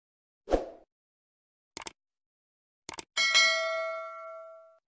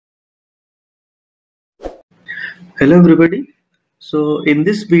Hello everybody. So in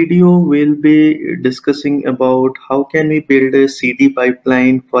this video we'll be discussing about how can we build a CD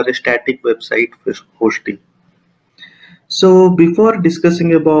pipeline for a static website hosting. So before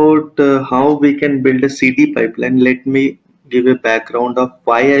discussing about how we can build a CD pipeline, let me give a background of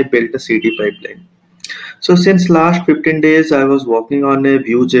why I built a CD pipeline. So since last 15 days I was working on a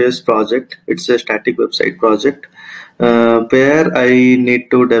VueJS project. It's a static website project where I need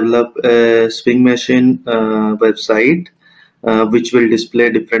to develop a swing machine website which will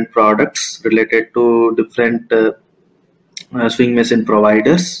display different products related to different swing machine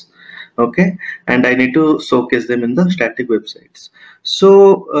providers. Okay, and I need to showcase them in the static websites.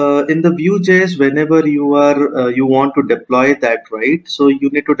 So in the Vue.js, whenever you want to deploy that, right? So you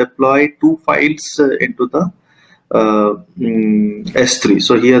need to deploy two files into the S3.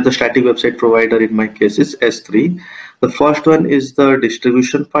 So here the static website provider in my case is S3. The first one is the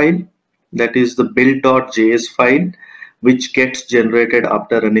distribution file, that is the build.js file, which gets generated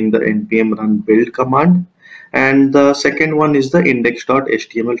after running the npm run build command. And the second one is the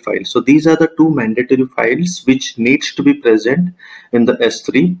index.html file. So these are the two mandatory files which needs to be present in the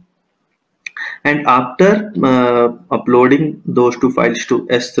S3. And after uploading those two files to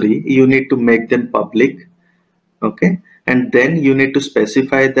S3, you need to make them public. Okay, and then you need to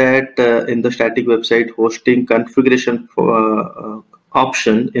specify that in the static website hosting configuration for,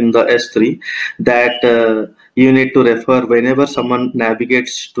 option in the S3 that you need to refer whenever someone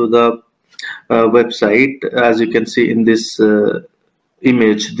navigates to the website. As you can see in this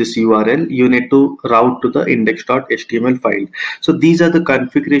image, this URL, you need to route to the index.html file. So these are the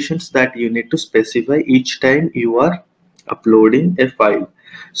configurations that you need to specify each time you are uploading a file.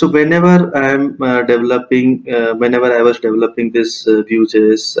 So whenever I'm whenever I was developing this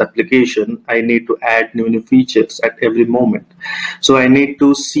Vue.js application, I need to add new features at every moment. So I need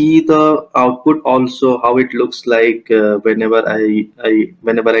to see the output also, how it looks like whenever I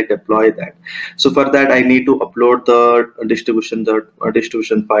deploy that. So for that I need to upload the distribution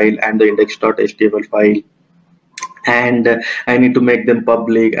file and the index.html file, and I need to make them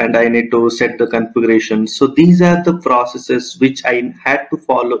public, and I need to set the configuration. So these are the processes which I had to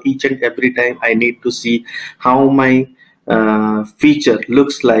follow each and every time I need to see how my feature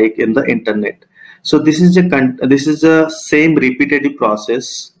looks like in the internet. So this is a same repetitive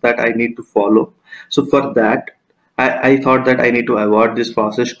process that I need to follow. So for that I thought that I need to avoid this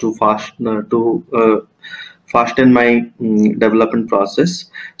process to fasten my development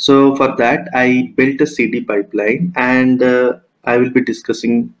process. So for that I built a CD pipeline, and I will be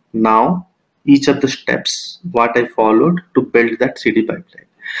discussing now each of the steps what I followed to build that CD pipeline.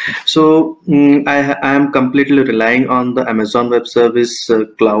 So I am completely relying on the Amazon Web Service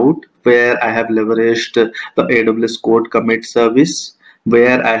cloud, where I have leveraged the AWS CodeCommit service,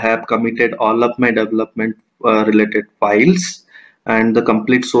 where I have committed all of my development related files, and the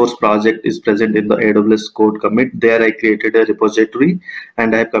complete source project is present in the AWS CodeCommit. There I created a repository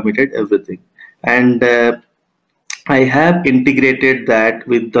and I have committed everything, and I have integrated that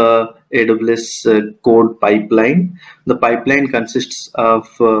with the AWS CodePipeline. The pipeline consists of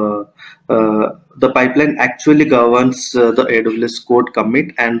the pipeline actually governs the AWS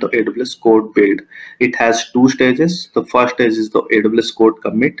CodeCommit and the AWS CodeBuild. It has two stages. The first stage is the AWS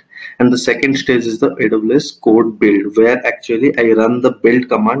CodeCommit, and the second stage is the AWS CodeBuild, where actually I run the build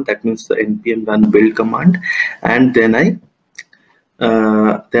command, that means the npm run build command, and then I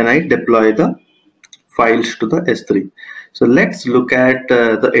deploy the files to the S3. So let's look at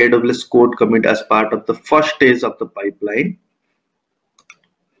the AWS CodeCommit as part of the first stage of the pipeline.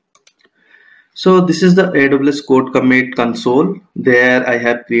 So this is the AWS CodeCommit console. There I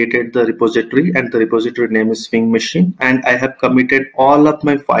have created the repository, and the repository name is Swing Machine, and I have committed all of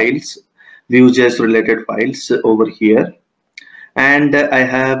my files, Vue.js related files over here. And I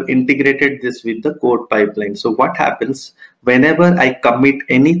have integrated this with the code pipeline. So what happens whenever I commit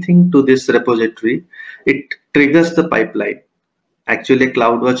anything to this repository, it triggers the pipeline. Actually, a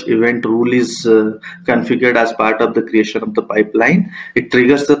CloudWatch event rule is configured as part of the creation of the pipeline. It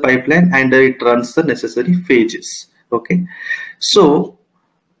triggers the pipeline and it runs the necessary phases. Okay, so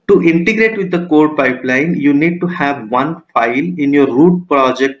to integrate with the code pipeline, you need to have one file in your root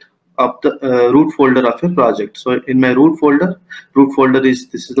project of the root folder of your project. So in my root folder is,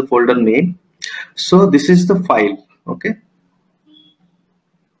 this is the folder name. So this is the file. Okay,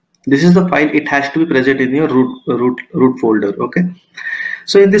 this is the file. It has to be present in your root folder. Okay,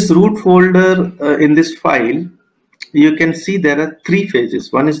 so in this root folder, in this file, you can see there are three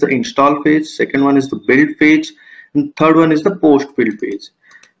phases. One is the install phase, second one is the build phase, and third one is the post build phase.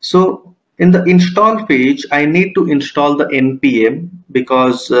 So In the install page, I need to install the npm,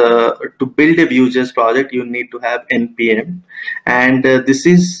 because to build a VueJS project you need to have npm, and this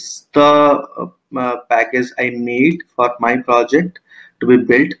is the package I need for my project to be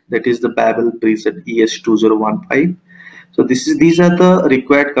built, that is the Babel preset ES2015. So these are the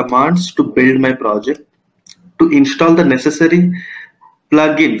required commands to build my project, to install the necessary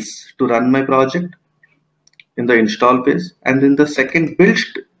plugins to run my project in the install phase. And in the second build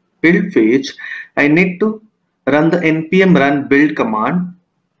phase, I need to run the npm run build command,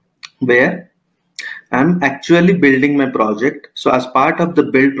 where I'm actually building my project. So as part of the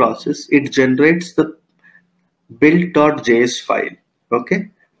build process, it generates the build.js file. Okay,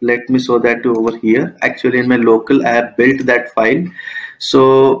 let me show that to over here. Actually in my local I have built that file.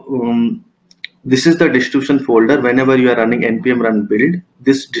 So this is the distribution folder. Whenever you are running npm run build,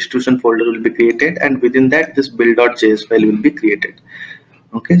 this distribution folder will be created, and within that this build.js file will be created.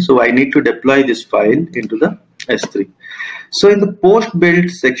 Okay, so I need to deploy this file into the S3. So in the post build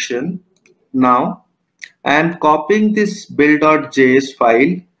section, now I am copying this build.js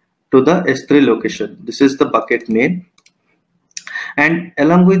file to the S3 location. This is the bucket name, and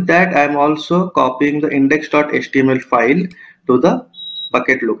along with that I am also copying the index.html file to the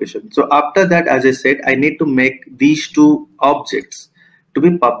bucket location. So after that, as I said, I need to make these two objects to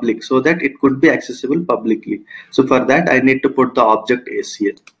be public so that it could be accessible publicly. So for that I need to put the object S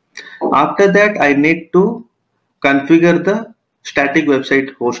here. After that I need to configure the static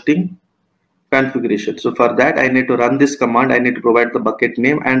website hosting configuration. So for that I need to run this command. I need to provide the bucket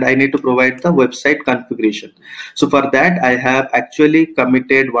name, and I need to provide the website configuration. So for that I have actually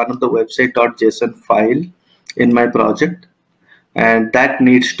committed one of the website.json file in my project, and that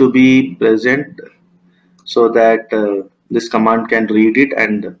needs to be present so that this command can read it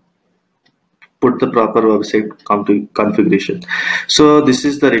and put the proper website configuration. So this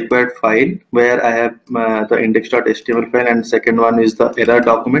is the required file where I have the index.html file, and second one is the error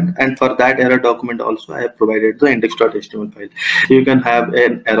document, and for that error document also I have provided the index.html file. You can have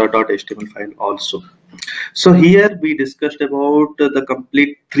an error.html file also. So here we discussed about the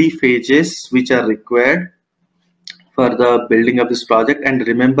complete 3 phases which are required for the building of this project, and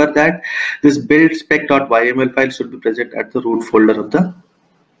remember that this build spec.yml file should be present at the root folder of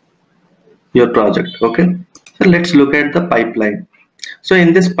your project. Okay, so let's look at the pipeline. So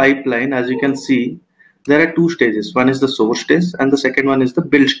in this pipeline, as you can see, there are 2 stages. One is the source stage and the second one is the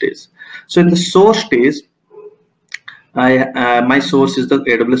build stage. So in the source stage, my source is the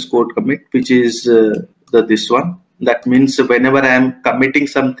AWS CodeCommit, which is this one. That means whenever I am committing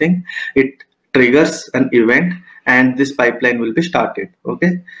something, it triggers an event and this pipeline will be started.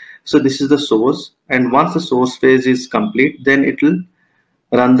 Okay, so this is the source, and once the source phase is complete, then it will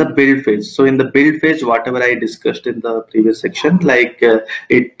run the build phase. So in the build phase, whatever I discussed in the previous section, like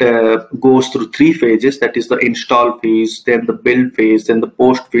it goes through 3 phases, that is the install phase, then the build phase, then the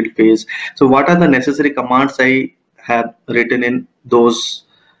post build phase. So what are the necessary commands I have written in those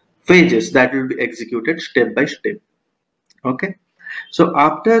phases that will be executed step by step. Okay, so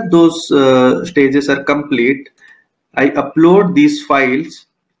after those stages are complete, I upload these files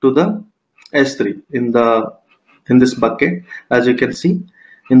to the S3 in this bucket. As you can see,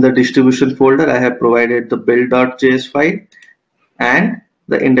 in the distribution folder, I have provided the build.js file and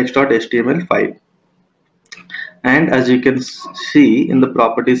the index.html file. And as you can see in the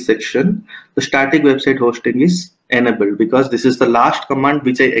properties section, the static website hosting is enabled because this is the last command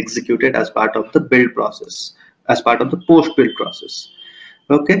which I executed as part of the build process, as part of the post build process.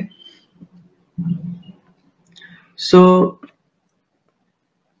 Okay, so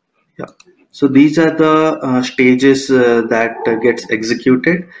yeah, so these are the stages that gets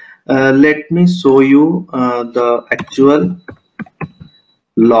executed. Let me show you the actual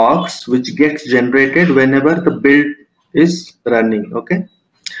logs which gets generated whenever the build is running. Okay,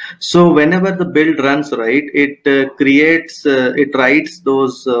 so whenever the build runs, right, it it writes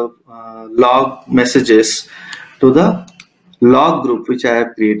those log messages to the log group which I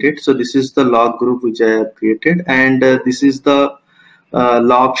have created. So this is the log group which I have created, and this is the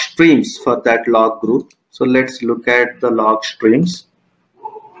log streams for that log group. So let's look at the log streams.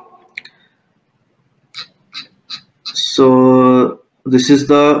 So this is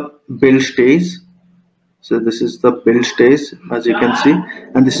the build stage. So this is the build stage, as you can see,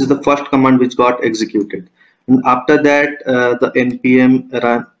 and this is the first command which got executed. And after that, the npm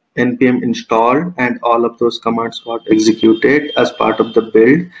run, npm installed, and all of those commands got executed as part of the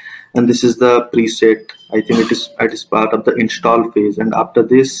build. And this is the preset. I think it is part of the install phase. And after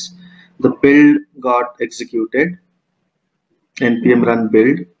this, the build got executed. npm run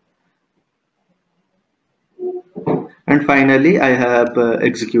build. And finally, I have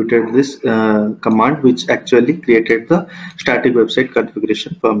executed this command, which actually created the static website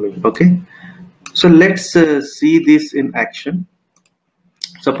configuration for me. Okay, so let's see this in action.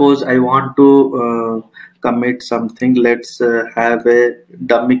 Suppose I want to commit something. Let's have a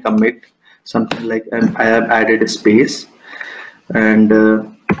dummy commit, something like I have added a space, and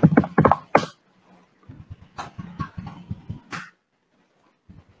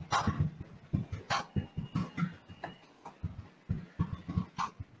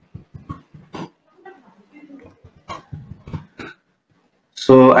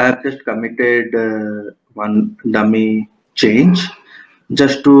so I have just committed one dummy change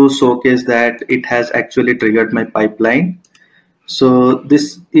just to showcase that it has actually triggered my pipeline. So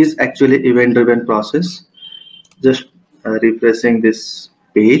this is actually event driven process. Just refreshing this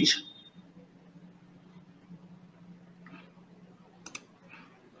page.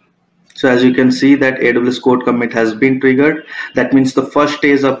 So as you can see that AWS code commit has been triggered. That means the first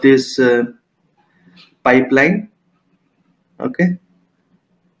stage of this pipeline. Okay.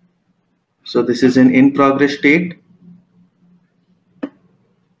 So this is in progress state.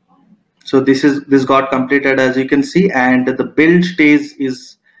 So this got completed, as you can see, and the build stage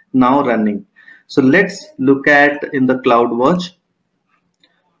is now running. So let's look at in the CloudWatch.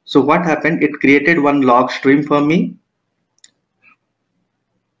 So what happened? It created one log stream for me.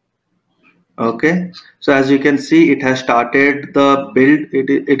 Okay. So as you can see, it has started the build.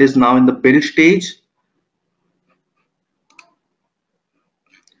 It is now in the build stage.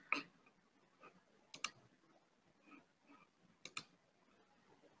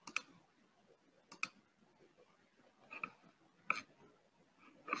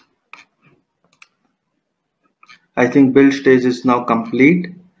 I think build stage is now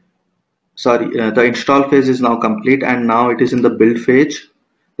complete. Sorry, the install phase is now complete, and now it is in the build phase,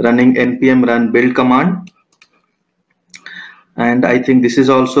 running npm run build command. And I think this is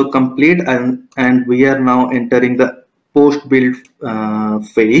also complete, and we are now entering the post build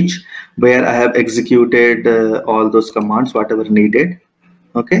phase, where I have executed all those commands whatever needed.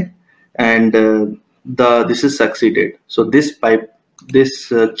 Okay, and this is succeeded. So this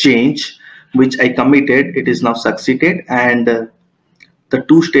change which I committed, it is now succeeded, and the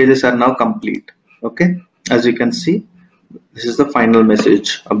two stages are now complete. Okay, as you can see, this is the final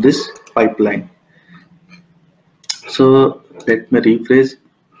message of this pipeline. So let me rephrase.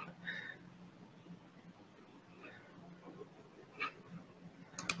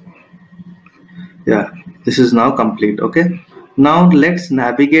 Yeah, this is now complete. Okay, now let's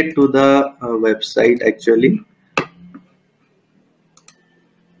navigate to the website actually.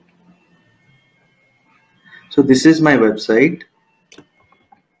 So this is my website.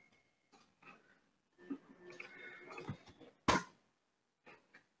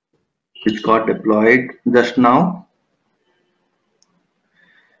 Which got deployed just now.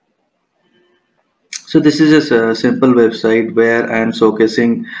 So this is a simple website where I am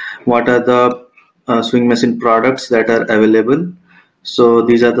showcasing what are the swing machine products that are available. So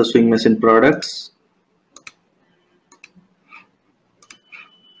these are the swing machine products,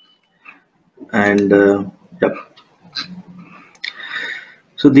 and yep.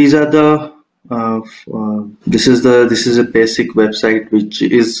 So these are the this is a basic website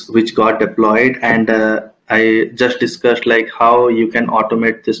which got deployed, and I just discussed like how you can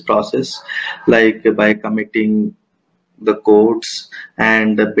automate this process, like by committing the codes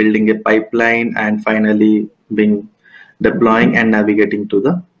and building a pipeline, and finally being deploying and navigating to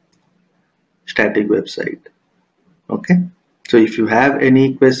the static website. Okay, so if you have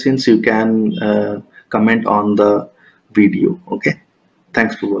any questions, you can comment on the video. Okay,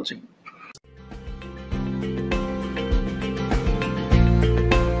 thanks for watching.